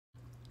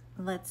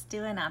Let's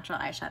do a natural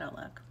eyeshadow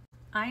look.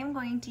 I am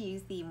going to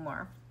use the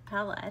Morph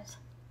palette.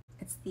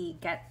 It's the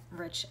Get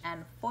Rich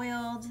and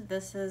Foiled.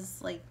 This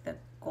is like the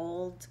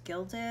gold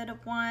gilded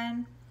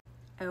one.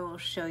 I will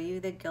show you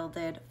the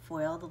gilded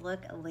foiled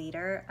look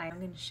later. I'm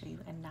going to show you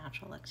a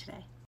natural look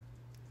today.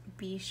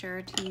 Be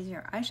sure to use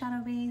your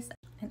eyeshadow base,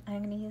 and I'm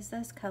going to use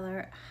this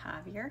color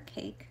Have Your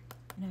Cake,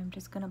 and I'm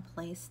just going to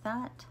place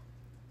that.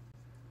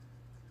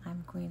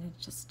 I'm going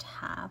to just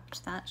tap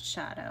that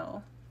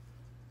shadow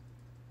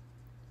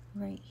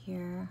right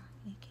here.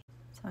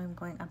 So I'm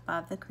going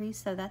above the crease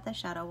so that the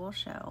shadow will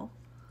show.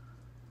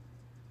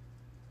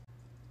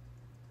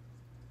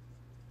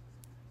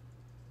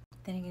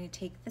 Then I'm going to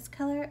take this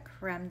color,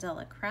 Creme de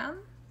la Creme,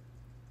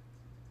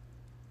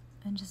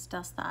 and just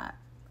dust that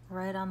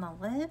right on the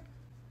lid.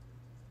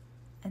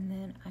 And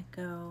then I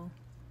go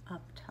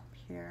up top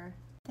here.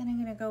 Then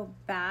I'm going to go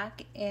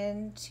back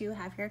into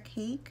Have Your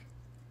Cake.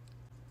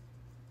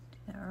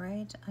 Do that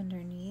right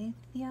underneath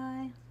the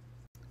eye.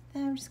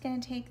 Then I'm just going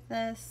to take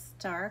this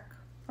dark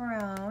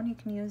brown. You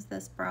can use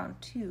this brown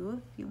too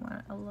if you want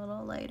it a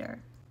little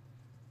lighter.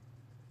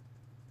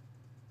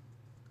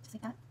 Just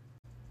like that.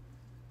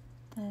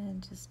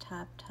 Then just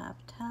tap, tap,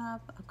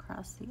 tap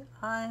across the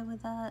eye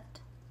with that.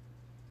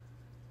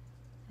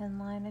 And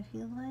line if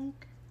you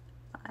like.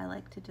 I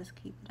like to just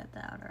keep it at the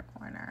outer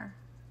corner.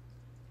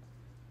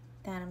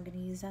 Then I'm going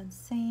to use that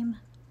same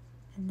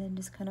and then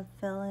just kind of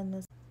fill in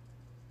this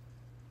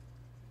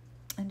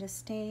and just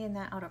stay in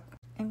that outer corner.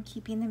 I'm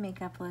keeping the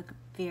makeup look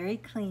very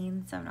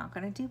clean, so I'm not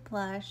going to do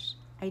blush.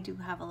 I do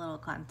have a little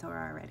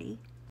contour already.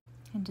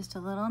 And just a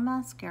little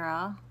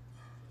mascara.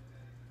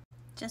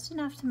 Just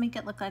enough to make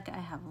it look like I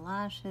have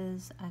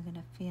lashes. I'm going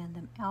to fan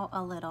them out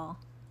a little.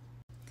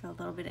 So a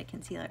little bit of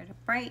concealer to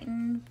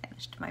brighten.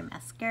 Finished my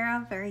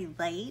mascara, very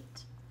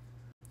light.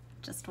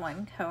 Just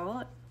one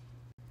coat.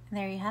 And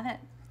there you have it.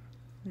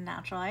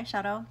 Natural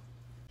eyeshadow.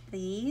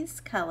 These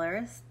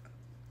colors,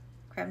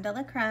 Creme de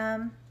la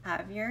Creme,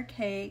 Have Your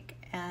Cake,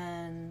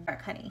 and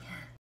Dark Honey.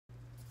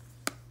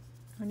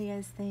 What do you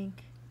guys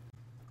think?